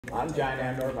I'm John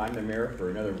Andorf. I'm the mayor for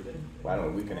another, I don't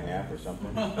know, week and a half or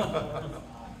something.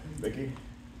 Vicki?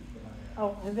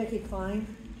 Oh, I'm Vicki Klein,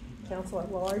 council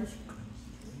at large.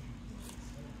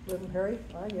 Live in Perry.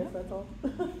 I guess that's all.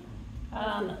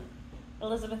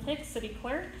 Elizabeth Hicks, city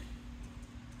clerk.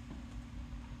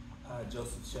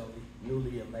 Joseph Shelley,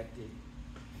 newly elected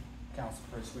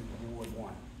councilperson in Ward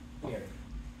 1, Perry.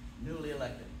 Newly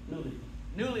elected.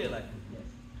 Newly elected. Yes.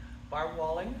 Barb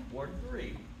Walling, Ward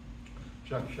 3.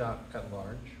 Chuck Schott at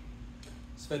large.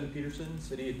 Sven Peterson,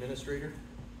 City Administrator.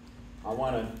 I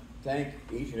want to thank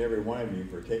each and every one of you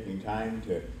for taking time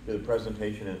to do the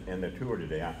presentation and the tour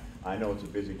today. I know it's a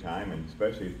busy time, and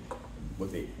especially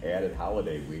with the added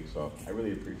holiday week, so I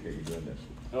really appreciate you doing this.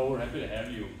 Oh, we're happy to have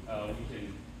you. We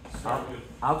can start with...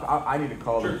 I need to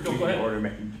call Sure, this go meeting ahead. order,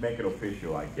 make it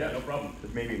official, I guess. Yeah, no problem.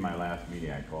 This may be my last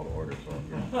meeting I call to order, so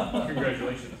yeah.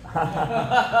 Congratulations.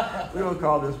 We will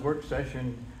call this work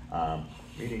session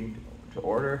meeting to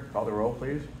order. Call the roll,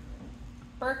 please.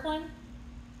 Berkland,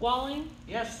 Walling,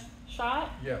 Yes.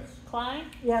 Schott, Yes. Klein,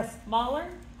 Yes, Mahler.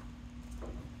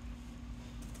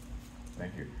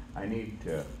 Thank you. I need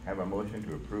to have a motion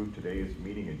to approve today's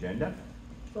meeting agenda.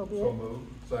 so be So it. moved.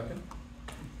 Second?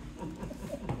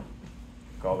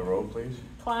 Call the roll, please.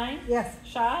 Klein, Yes,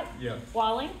 Schott, Yes.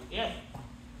 Walling. Yes.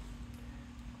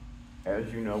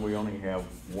 As you know, we only have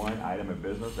one item of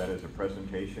business, that is a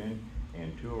presentation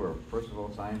and tour of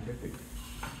Percival Scientific.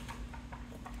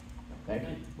 Thank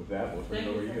you. With that, we'll turn it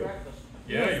over to you.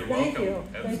 Yeah, you're Thank welcome. you.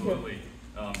 Thank you. Absolutely.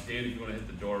 Dan, if you want to hit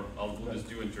the door, we'll just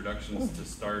do introductions to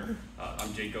start.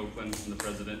 I'm Jake Oakland. I'm the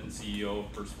president and CEO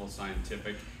of Percival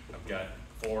Scientific. I've got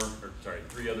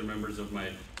three other members of my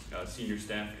senior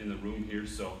staff in the room here.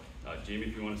 So, Jamie,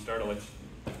 if you want to start, I'll let you.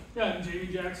 Yeah, I'm Jamie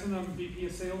Jackson. I'm VP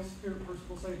of Sales here at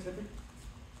Percival Scientific.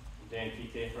 Dan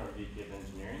Kite from VP of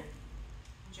Engineering.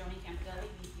 Joni Campidelli,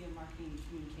 VP of Marketing and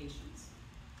Communications.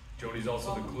 Joni's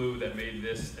also the glue that made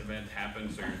this event happen,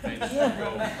 so your thanks should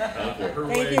go her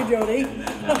way. thank you, Jody.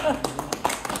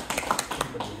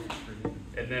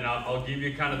 And then I'll give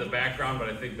you kind of the background, but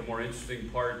I think the more interesting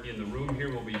part in the room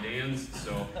here will be Dan's.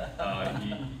 So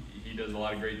he does a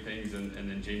lot of great things, and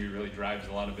then Jamie really drives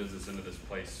a lot of business into this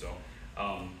place.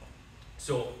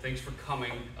 So thanks for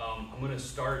coming. I'm going to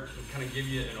start to kind of give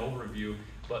you an overview.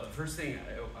 But the first thing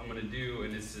I'm going to do,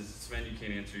 and this is, Sven, you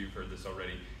can't answer, you've heard this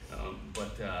already,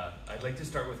 but I'd like to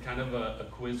start with kind of a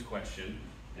quiz question.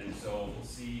 And so we'll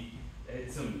see, we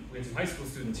had some high school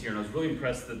students here, and I was really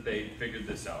impressed that they figured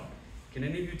this out. Can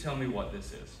any of you tell me what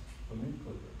this is?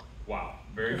 Wow,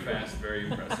 very fast, very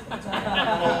impressive. That's great.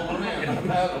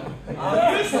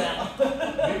 I'll use that.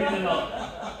 Maybe then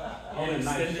I'll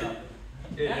extend it.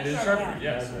 It is sharper,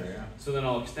 yes. So then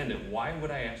I'll extend it. Why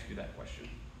would I ask you that question?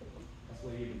 That's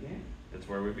where you began. That's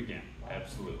where we began,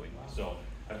 absolutely. So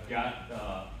I've got,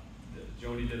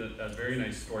 Jody did a very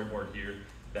nice storyboard here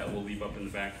that we'll leave up in the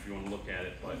back if you want to look at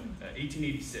it. But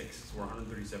 1886, so we're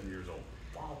 137 years old.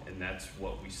 And that's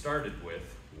what we started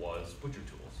with was butcher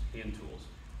tools, hand tools,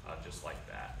 just like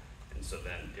that. And so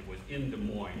then it was in Des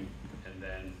Moines and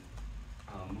then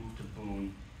moved to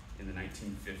Boone in the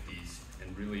 1950s,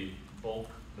 and really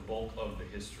the bulk of the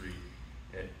history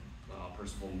at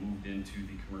Percival moved into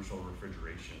the commercial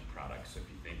refrigeration products. So if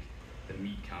you think the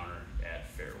meat counter at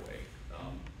Fairway,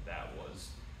 that was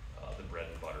the bread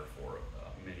and butter for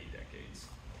many decades.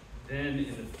 Then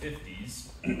in the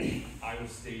 50s, Iowa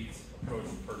State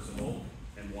approached Percival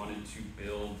and wanted to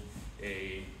build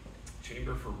a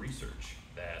chamber for research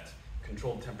that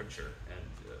controlled temperature,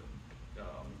 and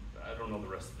I don't know the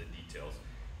rest of the details.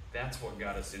 That's what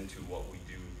got us into what we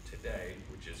do today,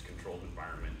 which is controlled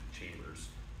environment chambers,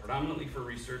 predominantly for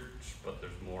research, but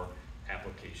there's more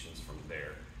applications from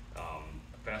there.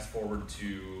 Fast forward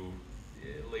to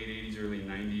late 80s, early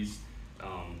 90s,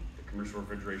 the commercial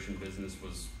refrigeration business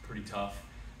was pretty tough,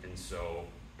 and so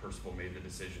Percival made the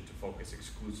decision to focus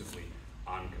exclusively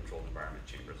on controlled environment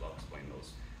chambers. I'll explain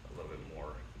those a little bit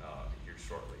more here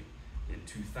shortly. In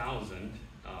 2000,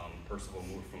 Percival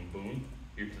moved from Boone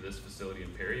here to this facility in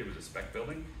Perry. It was a spec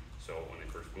building, so when they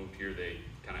first moved here, they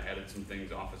kind of added some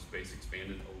things, office space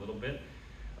expanded a little bit.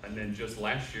 And then just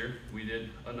last year, we did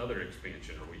another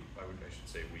expansion, or I should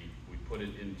say we put it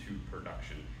into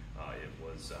production. It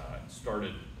was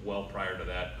started well prior to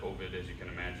that. COVID, as you can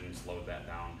imagine, slowed that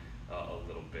down a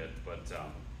little bit. But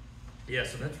yeah,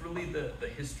 so that's really the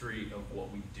history of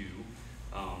what we do.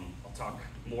 I'll talk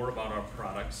more about our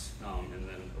products and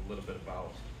then a little bit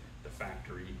about the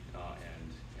factory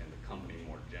and the company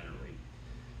more generally.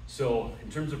 So in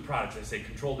terms of products, I say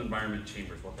controlled environment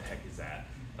chambers. What the heck is that?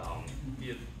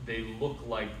 They look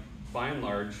like, by and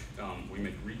large, we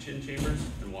make reach-in chambers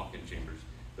and walk-in chambers.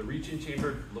 the reach-in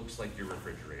chamber looks like your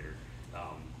refrigerator.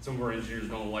 Some of our engineers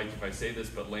don't like if I say this,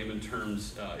 but layman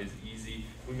terms is easy.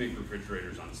 We make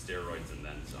refrigerators on steroids and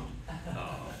then some.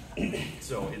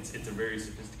 So it's a very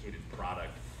sophisticated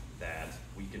product that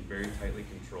we can very tightly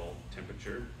control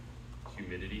temperature,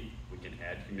 humidity. We can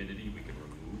add humidity, we can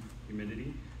remove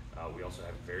humidity. We also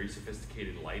have very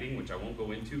sophisticated lighting, which I won't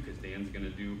go into because Dan's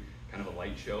gonna do kind of a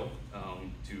light show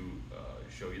to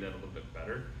show you that a little bit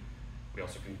better. We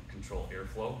also can control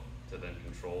airflow to then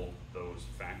control those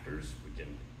factors. We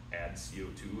can add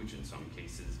CO2, which in some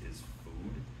cases is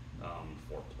food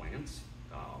for plants.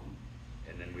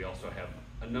 And then we also have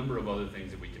a number of other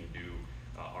things that we can do.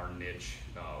 Our niche,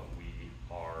 we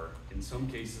are in some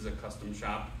cases a custom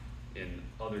shop. In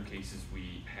other cases,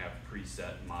 we have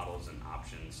preset models and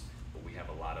options, but we have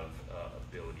a lot of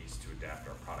abilities to adapt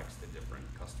our products to different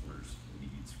customers'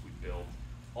 needs. We build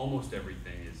almost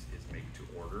everything is make to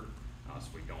order. So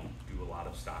we don't do a lot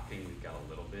of stocking. We've got a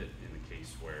little bit in the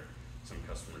case where some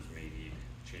customers may need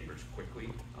chambers quickly,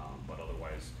 but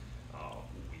otherwise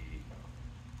we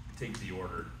take the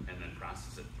order and then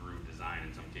process it through design.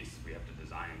 In some cases we have to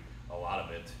design a lot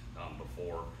of it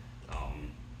before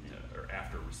or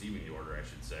after receiving the order, I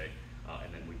should say,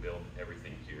 and then we build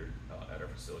everything here at our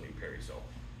facility in Perry. So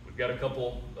we've got a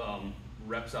couple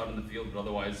reps out in the field, but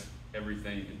otherwise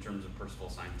everything in terms of Percival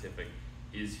Scientific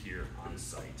is here on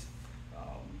site.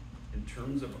 In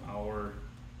terms of our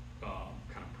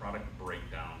kind of product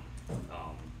breakdown,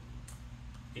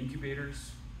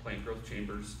 incubators, plant growth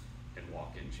chambers, and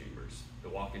walk-in chambers. The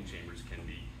walk-in chambers can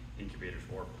be incubators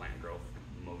or plant growth.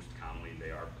 Most commonly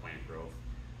they are plant growth.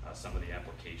 Some of the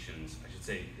applications, I should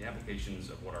say, the applications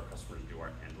of what our customers do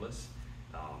are endless.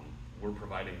 We're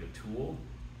providing the tool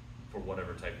for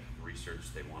whatever type of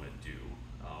research they want to do.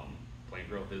 Plant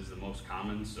growth is the most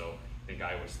common, so I think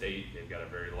Iowa State, they've got a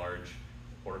very large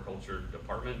horticulture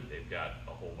department. They've got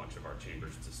a whole bunch of our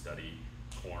chambers to study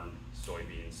corn,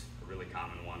 soybeans. A really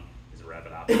common one is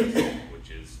Arabidopsis,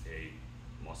 which is a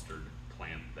mustard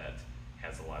plant that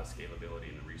has a lot of scalability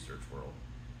in the research world.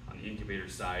 On the incubator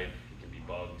side, it can be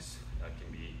bugs, it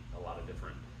can be a lot of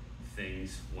different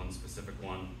things. One specific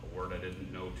one, a word I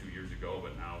didn't know 2 years ago,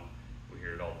 but now we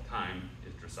hear it all the time,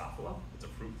 is Drosophila. It's a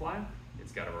fruit fly.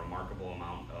 It's got a remarkable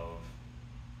amount of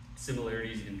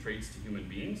similarities in traits to human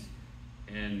beings,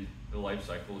 and the life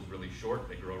cycle is really short.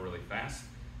 They grow really fast,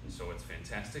 and so it's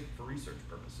fantastic for research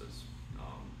purposes.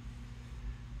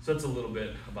 So that's a little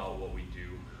bit about what we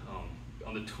do.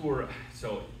 On the tour,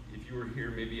 so if you were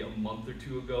here maybe a month or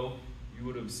two ago, you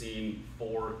would have seen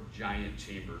 4 giant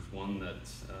chambers. One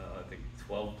that's I think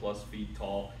 12 plus feet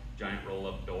tall, giant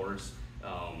roll-up doors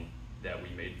that we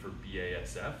made for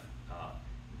BASF.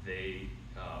 They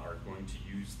are going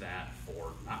to use that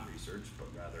for not research, but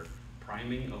rather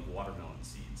priming of watermelon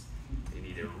seeds. They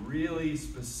need a really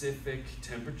specific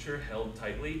temperature held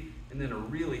tightly, and then a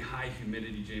really high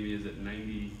humidity. Jamie, is it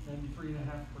 93.5%.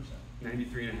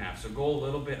 93.5, so go a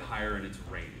little bit higher and it's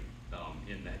raining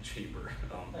in that chamber.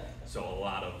 So a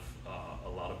lot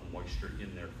of moisture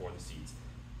in there for the seeds.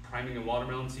 Priming a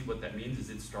watermelon seed, what that means is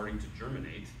it's starting to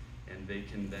germinate, and they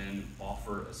can then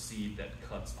offer a seed that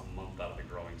cuts a month out of the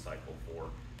growing cycle for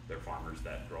their farmers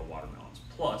that grow watermelons.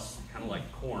 Plus, kind of like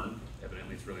corn,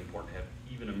 evidently it's really important to have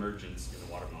even emergence in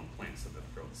the watermelon plants so that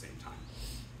they grow at the same time.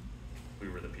 We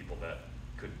were the people that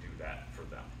could do that for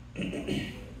them.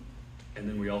 And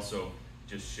then we also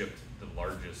just shipped the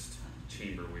largest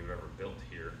chamber we've ever built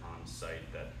here on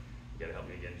site. That, you gotta help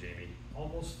me again, Jamie.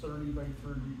 Almost 30 by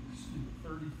 30,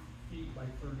 30 feet by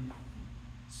 30 feet.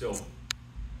 So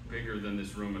bigger than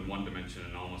this room in one dimension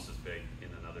and almost as big in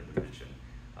another dimension.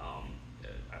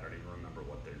 I don't even remember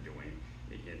what they're doing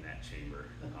in that chamber.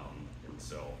 And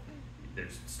so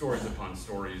there's stories upon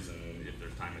stories, and if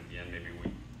there's time at the end, maybe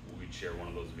we'd share one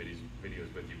of those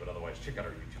videos with you, but otherwise check out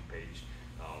our YouTube page.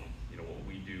 You know, what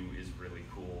we do is really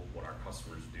cool. What our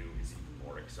customers do is even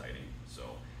more exciting. So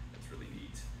that's really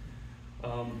neat.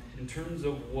 In terms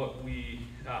of what we,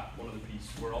 one other piece,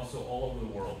 we're also all over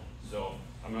the world. So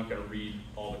I'm not gonna read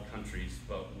all the countries,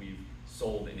 but we've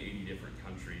sold in 80 different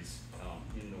countries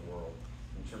in the world.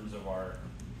 In terms of our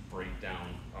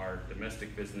breakdown, our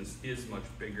domestic business is much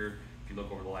bigger. If you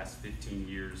look over the last 15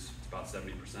 years, it's about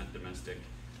 70% domestic,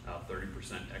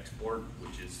 30% export,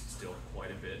 which is still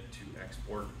quite a bit to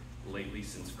export. Lately,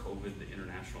 since COVID, the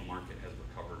international market has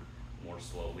recovered more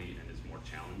slowly and is more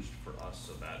challenged for us,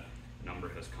 so that number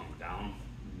has come down.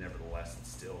 Nevertheless, it's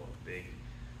still a big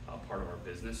part of our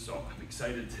business. So I'm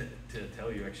excited to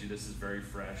tell you, actually, this is very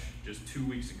fresh. Just 2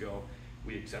 weeks ago,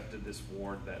 we accepted this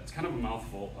award that's kind of a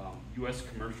mouthful, U.S.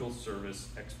 Commercial Service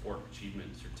Export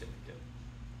Achievement Certificate.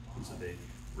 And so they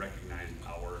recognized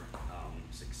our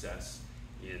success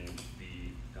in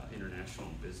the international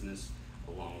business,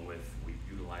 along with we've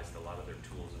utilized a lot of their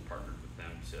tools and partnered with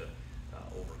them to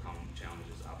overcome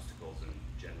challenges, obstacles, and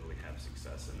generally have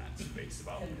success in that space.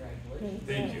 About Congratulations.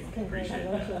 Thank you,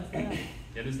 appreciate that. Congratulations.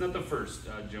 It is not the first.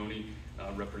 Joni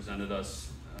represented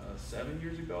us 7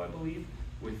 years ago, I believe,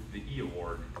 with the E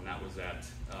Award, and that was at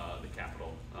the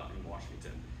Capitol in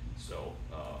Washington. So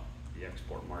the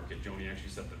export market, Joni actually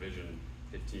set the vision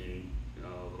 15,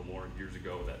 a little more years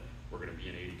ago that we're going to be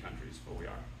in 80 countries, but we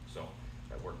are. So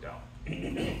that worked out.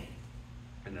 And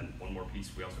then one more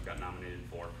piece, we also got nominated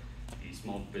for the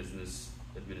Small Business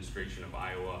Administration of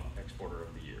Iowa Exporter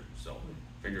of the Year. So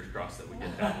fingers crossed that we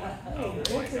get that one. Good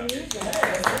for you.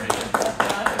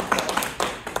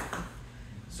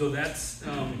 So that's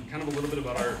kind of a little bit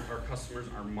about our customers,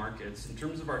 our markets. In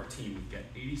terms of our team, we've got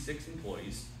 86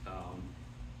 employees.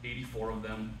 84 of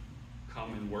them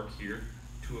come and work here.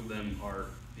 2 of them are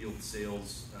field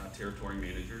sales territory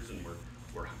managers, and we're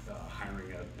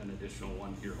hiring an additional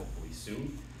one here hopefully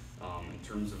soon. In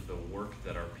terms of the work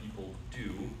that our people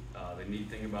do, the neat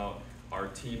thing about our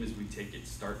team is we take it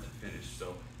start to finish.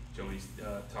 So Joni's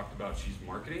talked about she's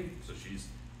marketing, so she's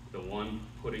the one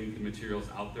putting the materials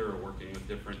out there or working with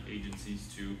different agencies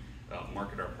to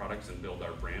market our products and build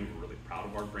our brand. We're really proud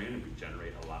of our brand, and we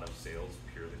generate a lot of sales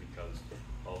purely because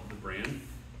of the brand.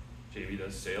 Jamie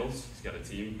does sales. He's got a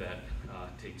team that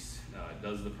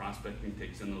does the prospecting,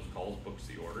 takes in those calls, books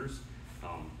the orders.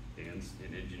 Dan's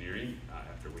in engineering.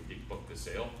 After we book the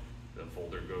sale, the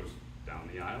folder goes down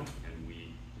the aisle, and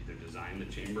we either design the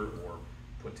chamber or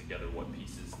put together what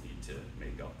pieces need to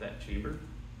make up that chamber.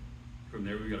 From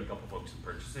there, we've got a couple folks in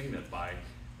purchasing that buy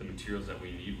the materials that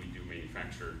we need. We do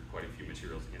manufacture quite a few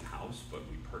materials in-house, but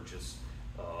we purchase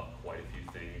quite a few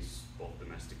things both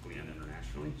domestically and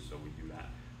internationally, so we do that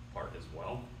part as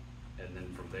well. And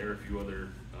then from there, a few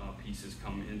other pieces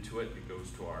come into it. It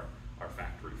goes to our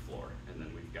factory floor, and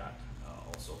then we've got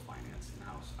also finance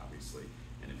in-house, obviously,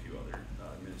 and a few other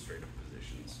administrative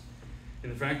positions. In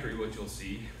the factory, what you'll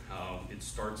see, it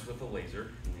starts with a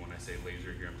laser, and when I say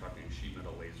laser here, I'm talking sheet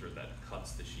metal laser that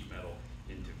cuts the sheet metal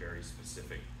into very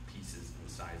specific pieces and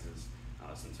sizes.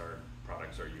 Since our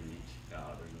products are unique,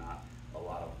 there's not a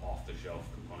lot of off-the-shelf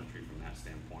componentry from that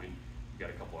standpoint. We've got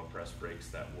a couple of press brakes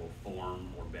that will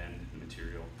form or bend the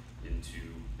material into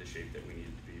the shape that we need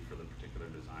it to be for the particular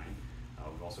design.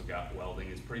 We've also got welding.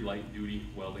 It's pretty light duty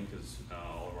welding because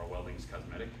all of our welding is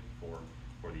cosmetic for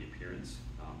the appearance,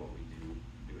 but we do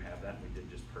have that. We did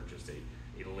just purchase a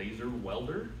laser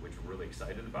welder, which we're really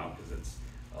excited about because it's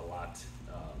a lot,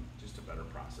 just a better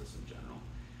process in general.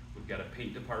 We've got a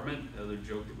paint department. The other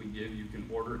joke that we give, you can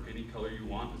order any color you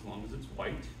want as long as it's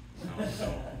white.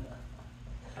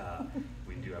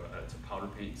 We do have it's a powder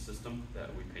paint system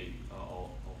that we paint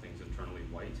all things internally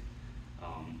white.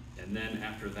 And then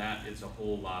after that, it's a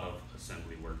whole lot of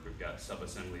assembly work. We've got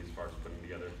sub-assembly as far as putting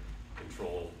together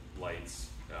control lights,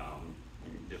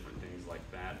 different things like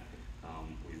that.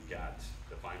 We've got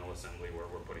the final assembly where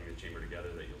we're putting the chamber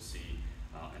together that you'll see,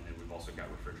 and then we've also got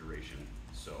refrigeration.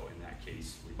 So in that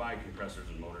case, we buy compressors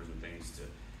and motors and things to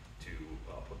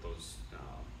put those,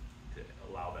 to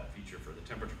allow that feature for the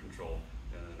temperature control,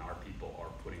 and then our people are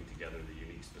putting together the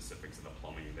unique specifics of the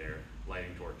plumbing there,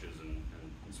 lighting torches and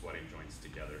sweating joints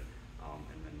together.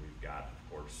 And then we've got, of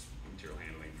course, material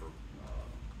handling for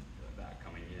that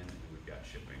coming in, and we've got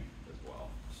shipping as well.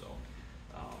 So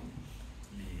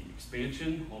the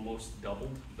expansion almost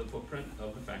doubled the footprint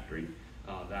of the factory.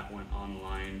 That went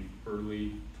online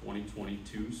early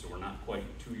 2022, so we're not quite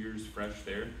 2 years fresh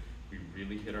there. We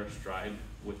really hit our stride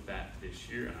with that this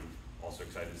year, and I'm also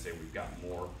excited to say we've got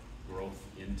more growth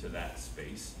into that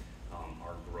space.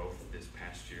 Our growth this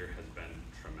past year has been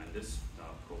tremendous.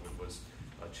 COVID was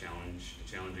a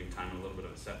challenging time, and a little bit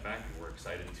of a setback, and we're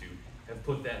excited to have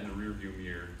put that in the rearview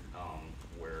mirror,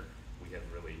 where we have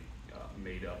really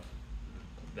made up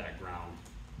that ground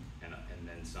and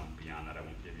then some beyond that. I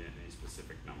won't give you any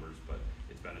specific numbers, but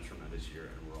it's been a tremendous year,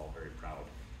 and we're all very proud.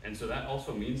 And so that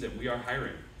also means that we are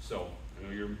hiring. So I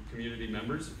know you're community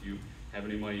members. If you have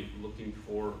anybody looking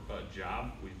for a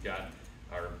job, we've got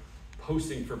our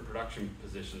posting for production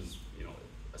positions. You know,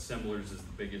 assemblers is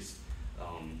the biggest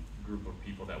group of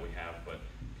people that we have, but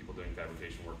people doing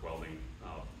fabrication work, welding,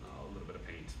 a little bit of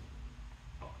paint,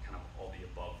 kind of all the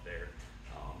above there.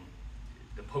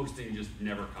 The posting just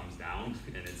never comes down,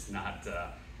 and it's not,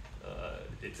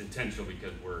 it's intentional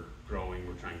because we're growing,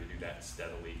 we're trying to do that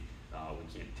steadily.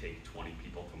 We can't take 20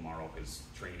 people tomorrow because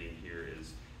training here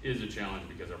is a challenge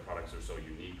because our products are so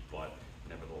unique, but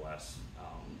nevertheless,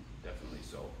 definitely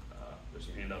so. There's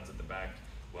some handouts at the back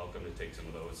welcome to take some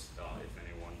of those, if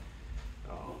anyone.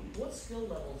 What skill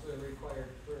levels are required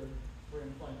for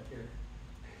employment here?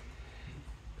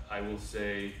 I will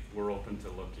say we're open to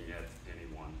looking at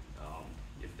anyone.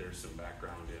 If there's some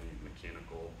background in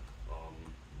mechanical,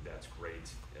 that's great.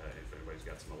 If anybody's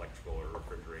got some electrical or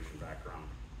refrigeration background,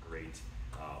 great.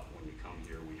 When you come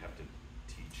here, we have to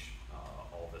teach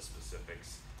all the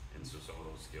specifics, and so some of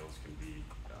those skills can be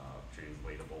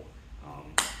translatable.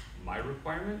 My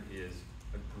requirement is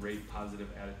a great positive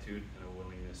attitude and a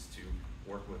willingness to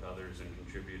work with others and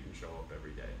contribute and show up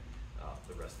every day.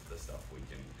 The rest of the stuff we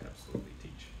can absolutely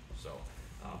teach. So,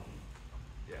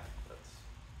 yeah, that's,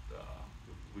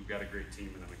 we've got a great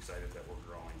team, and I'm excited that we're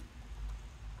growing.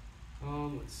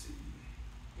 Let's see.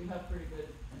 You have pretty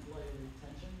good employee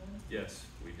retention then? Yes,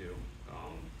 we do.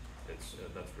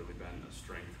 That's really been a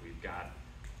strength. We've got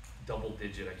double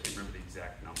digit, I can't remember the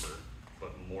exact number,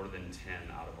 but more than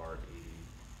 10 out of our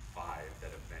 85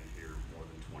 that have been here more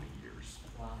than 20 years.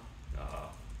 Wow.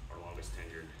 Our longest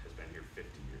tenured has been here 50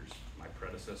 years. My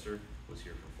predecessor was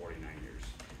here for 49 years.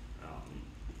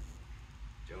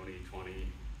 Joni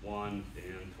 21,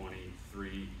 Dan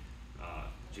 23,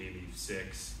 Jamie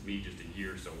 6, me just a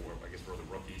year, so I guess we're the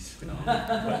rookies.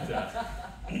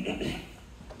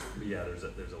 But yeah, there's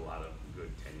a lot of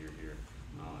good tenure here,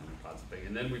 and a positive thing.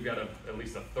 And then we've got at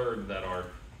least a third that are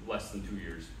less than 2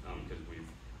 years, because we've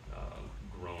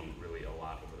grown really a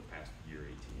lot over the past year,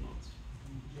 18 months.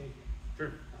 Jake,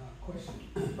 Sure. question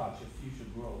about your future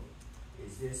growth.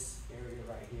 Is this area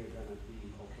right here gonna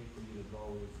be okay for you to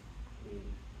grow? I mean,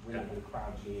 we're not gonna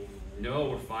crowd you in? No,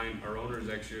 we're fine. Our owner is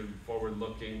actually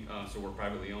forward-looking, so we're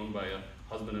privately owned by a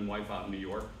husband and wife out in New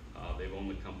York. They've owned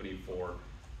the company for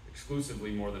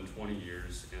exclusively more than 20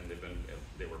 years, and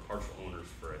they were partial owners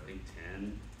for I think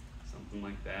 10, something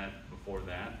like that before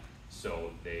that.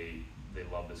 So they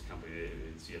love this company. They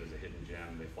see it as a hidden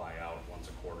gem. They fly out once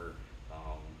a quarter,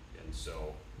 and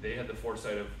so they had the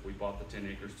foresight of, we bought the 10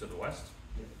 acres to the west.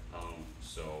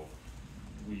 So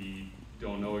we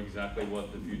don't know exactly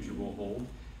what the future will hold,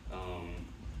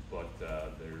 but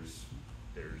there's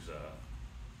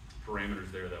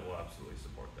parameters there that will absolutely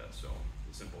support that. So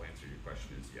the simple answer to your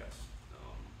question is yes.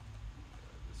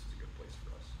 This is a good place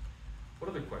for us. What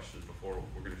other questions before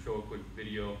we're going to show a quick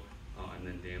video, and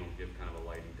then Dan will give kind of a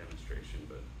lighting demonstration,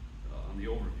 but on the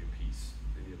overview piece,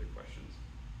 any other questions?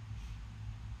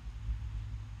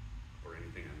 Or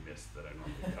anything I missed that I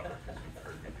normally cover because you've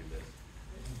heard me do this?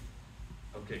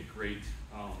 Okay, great.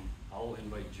 I'll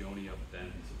invite Joni up then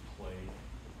to play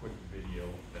a quick video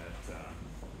that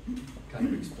kind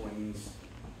of explains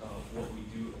what we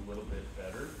do a little bit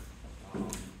better.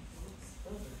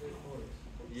 Those are great boards.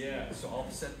 Yeah, so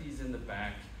I'll set these in the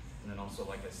back, and then also,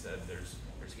 like I said, there's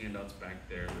handouts back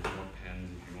there. There's more pens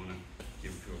if you want to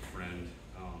give to a friend,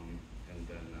 and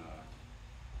then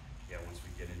yeah, once we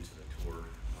get into the tour,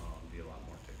 be a lot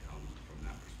more to come from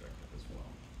that perspective as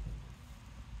well.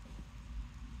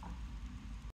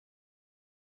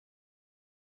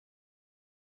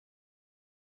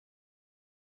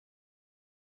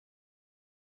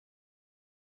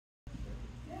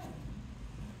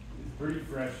 It's pretty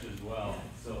fresh as well.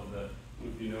 So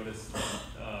if you noticed,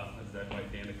 as that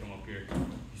white panda come up here,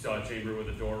 you saw a chamber with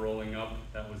a door rolling up.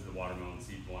 That was the watermelon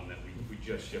seed one that we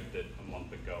just shipped it a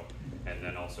month ago. And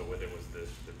then also with it was the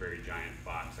very giant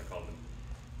box. I call it the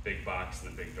big box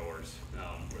and the big doors,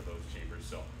 were those chambers.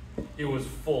 So it was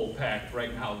full packed.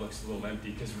 Right now it looks a little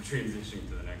empty because we're transitioning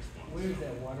to the next one. Where's so.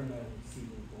 that watermelon seed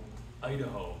going?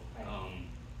 Idaho.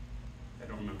 I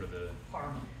don't remember the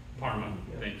Parma.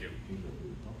 Thank you.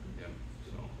 Yeah.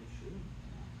 So.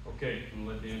 Okay, I'm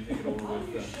gonna let Dan take it over How do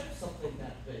you with. ship something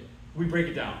that big? We break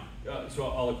it down. So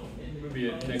I'll maybe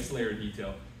a next layer of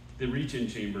detail. The reach-in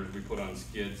chambers we put on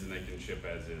skids and they can ship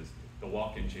as is. The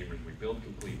walk-in chambers we build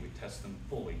complete. We test them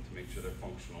fully to make sure they're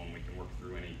functional and we can work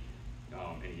through any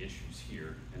issues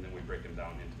here. And then we break them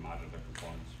down into modular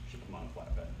components, ship them on a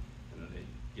flatbed, and then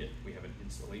we have an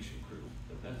installation crew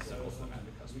that then assembles them at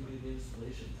the customer. We do the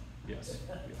installation. Yes,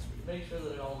 yes we do. Make sure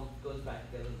that it all goes back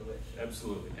together the way it should.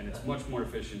 Absolutely, and it's much more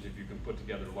efficient if you can put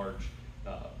together large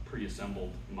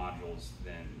pre-assembled modules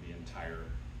than the entire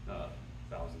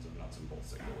thousands of nuts and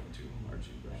bolts that go into our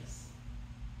chambers.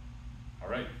 All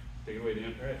right, take it away,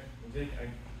 Dan. All right, well, Jake,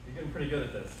 you're getting pretty good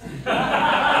at this. Much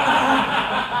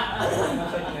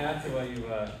I can add to what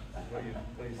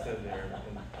you said there.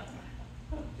 And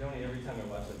Joni, every time I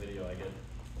watch a video, I get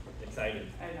excited.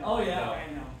 I know. Oh, yeah.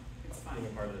 I know. It's fun. Being a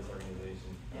part of this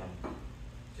organization. Yeah.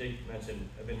 Jake mentioned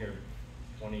I've been here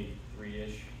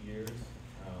 23-ish years.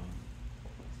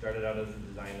 Started out as a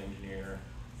design engineer,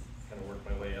 kind of worked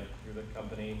my way up through the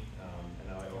company, and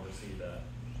now I oversee the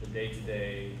the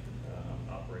day-to-day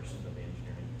operations of the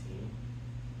engineering team.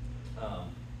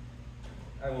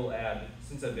 I will add,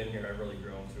 since I've been here, I've really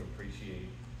grown to appreciate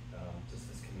just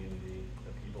this community,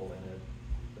 the people in it,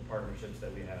 the partnerships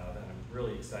that we have, and I'm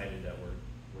really excited that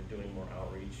we're doing more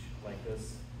outreach like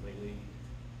this lately.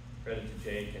 Credit to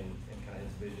Jake and kind of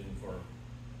his vision for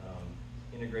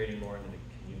integrating more into the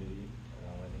community.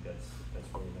 I think that's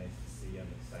really nice to see. I'm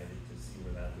excited to see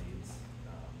where that leads.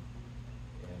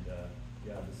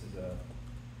 Yeah, this is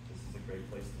a great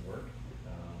place to work,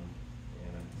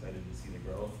 and I'm excited to see the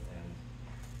growth and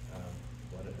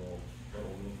what it will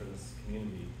mean for this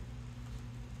community.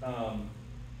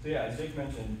 So yeah, as Jake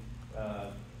mentioned,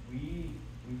 we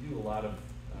do a lot of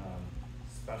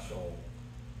special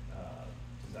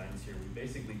designs here. We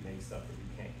basically make stuff that you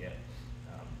can't get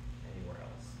anywhere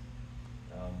else.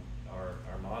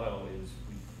 Our motto is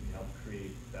we help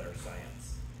create better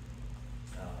science.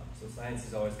 So science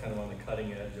is always kind of on the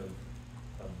cutting edge of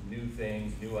new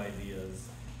things, new ideas,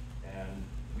 and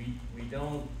we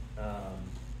don't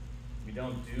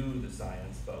do the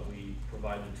science, but we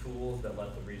provide the tools that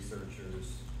let the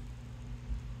researchers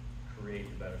create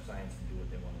the better science and do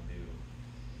what they want to do.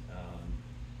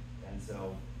 And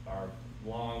so our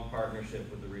long partnership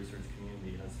with the research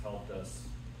community has helped us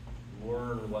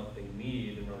learn what they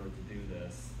need in order to do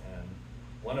this. And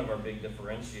one of our big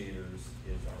differentiators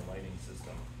is our lighting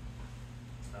system.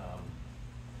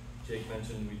 Jake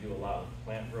mentioned we do a lot with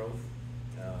plant growth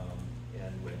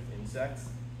and with insects.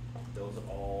 Those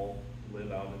all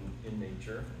live out in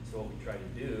nature. And so what we try to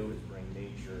do is bring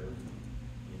nature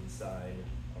inside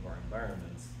of our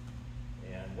environments.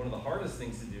 And one of the hardest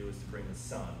things to do is to bring the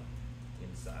sun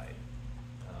inside.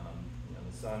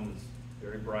 The sun is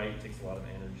very bright, takes a lot of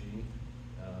energy.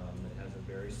 It has a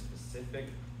very specific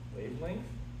wavelength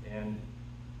and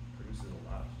produces a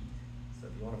lot of heat. So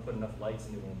if you want to put enough lights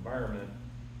into an environment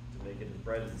to make it as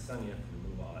bright as the sun, you have to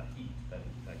remove all that heat. That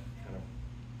kind of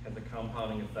has the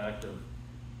compounding effect of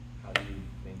how do you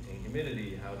maintain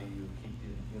humidity, how do you keep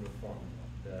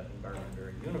the environment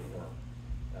very uniform.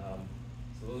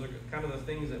 So those are kind of the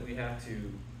things that we have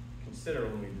to consider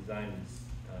when we design these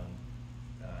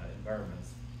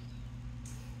environments.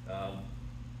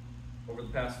 Over the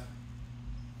past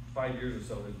 5 years or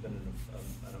so, there's been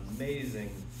an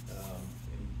amazing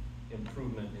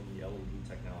improvement in the LED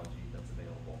technology that's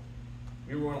available.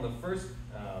 We were one of the first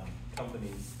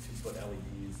companies to put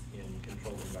LEDs in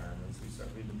controlled environments.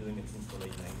 We've been doing it since the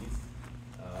late 90s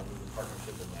with a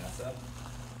partnership with NASA.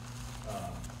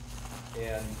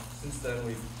 And since then,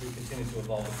 we've continued to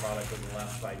evolve the product. Over the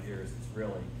last 5 years, it's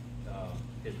really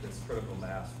hit this critical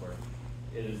mass where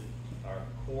it is our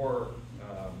core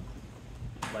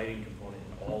lighting component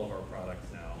in all of our products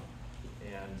now.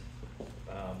 And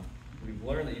we've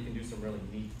learned that you can do some really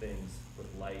neat things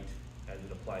with light as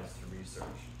it applies to research.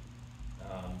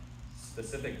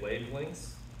 Specific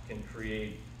wavelengths can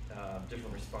create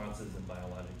different responses in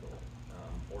biological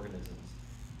organisms.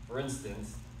 For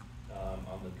instance,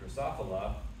 on the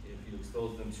Drosophila, if you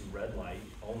expose them to red light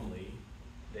only,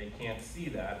 they can't see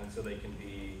that, and so they can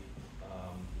be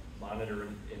monitored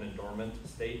in a dormant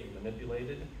state and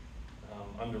manipulated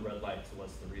under red light to let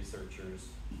the researchers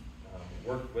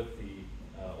work with the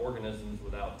organisms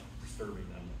without disturbing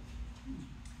them.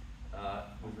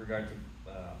 With regard to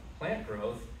plant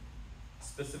growth,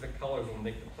 specific colors will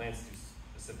make the plants do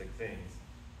specific things.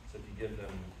 So if you give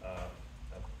them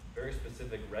a very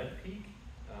specific red peak,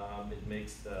 it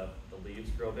makes the leaves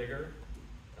grow bigger.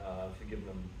 If you give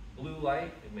them blue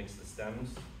light, it makes the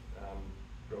stems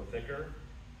grow thicker.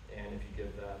 And if you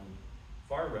give them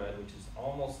far red, which is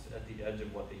almost at the edge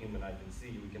of what the human eye can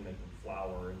see, we can make them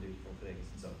flower and do different things.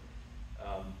 And so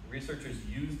researchers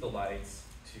use the lights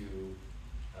to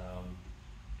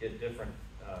get different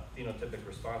phenotypic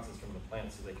responses from the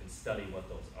plants so they can study what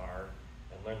those are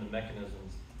and learn the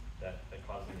mechanisms that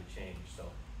cause them to change. So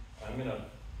I'm going to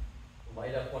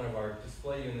light up one of our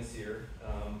display units here.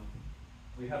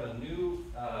 We have a new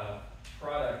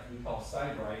product we call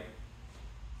SciBright.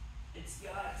 It's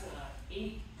got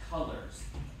 8 colors.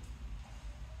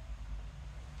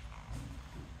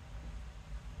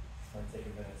 Might take a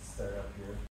minute to start up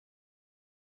here.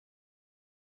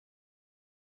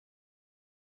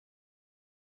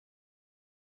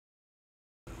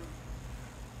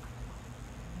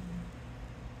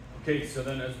 Okay, so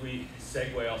then as we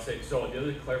segue, I'll say, so the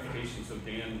other clarification, so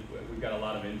Dan, we've got a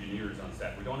lot of engineers on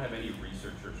staff. We don't have any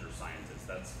researchers or scientists.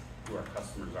 That's who our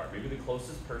customers are. Maybe the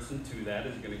closest person to that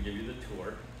is going to give you the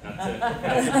tour. Not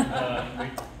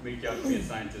to make you out to be a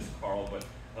scientist, Carl, but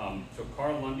so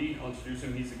Carl Lundy, I'll introduce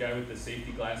him. He's the guy with the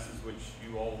safety glasses, which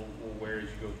you all will wear as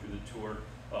you go through the tour.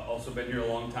 Also been here a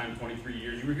long time, 23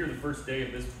 years. You were here the first day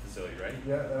of this facility, right?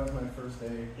 Yeah, that was my first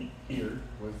day here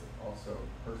with also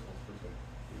Percival's first day.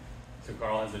 So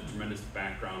Carl has a tremendous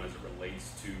background as it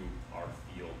relates to our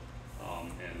field,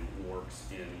 and works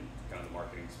in kind of the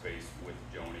marketing space with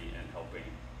Joni and helping.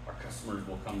 Our customers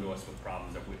will come to us with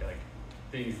problems that we like,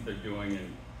 things that they're doing,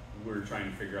 and we're trying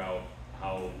to figure out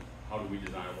how do we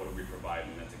design it, what do we provide,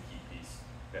 and that's a key piece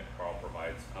that Carl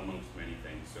provides amongst many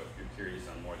things. So if you're curious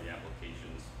on more of the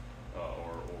applications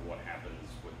or what happens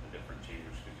with the different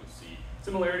chambers, because you'll see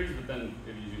similarities, but then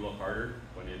if you look harder,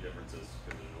 plenty of differences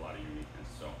because there's a lot of uniqueness.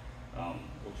 So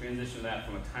we'll transition to that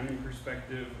from a timing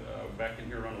perspective. Back in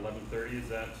here around 11:30, is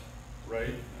that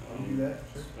right? Do that,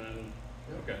 sure.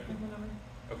 Okay.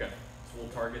 Okay, so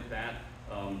we'll target that.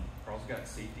 Carl's got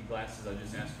safety glasses. I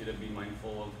just ask you to be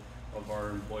mindful of our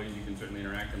employees. You can certainly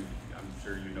interact, and I'm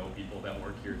sure you know people that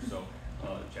work here, so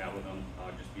chat with them.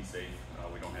 Just be safe.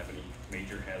 We don't have any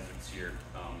major hazards here,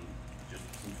 just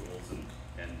some tools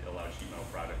and a lot of sheet metal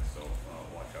products, so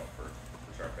watch out for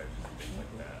sharp edges and things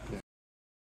like that.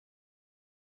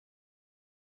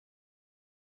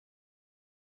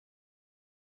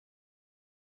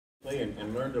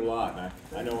 And learned a lot, and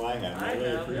I know I have. I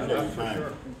really appreciate your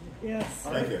time. Yes.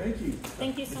 Thank you. Thank you.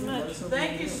 Thank you so much.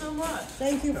 Thank you so much.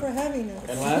 Thank you for having us.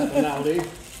 And last but not least,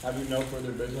 having no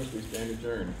further business, we stand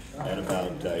adjourned at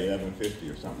about 11:50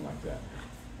 or something like that.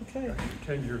 Okay.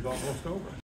 10 years almost over.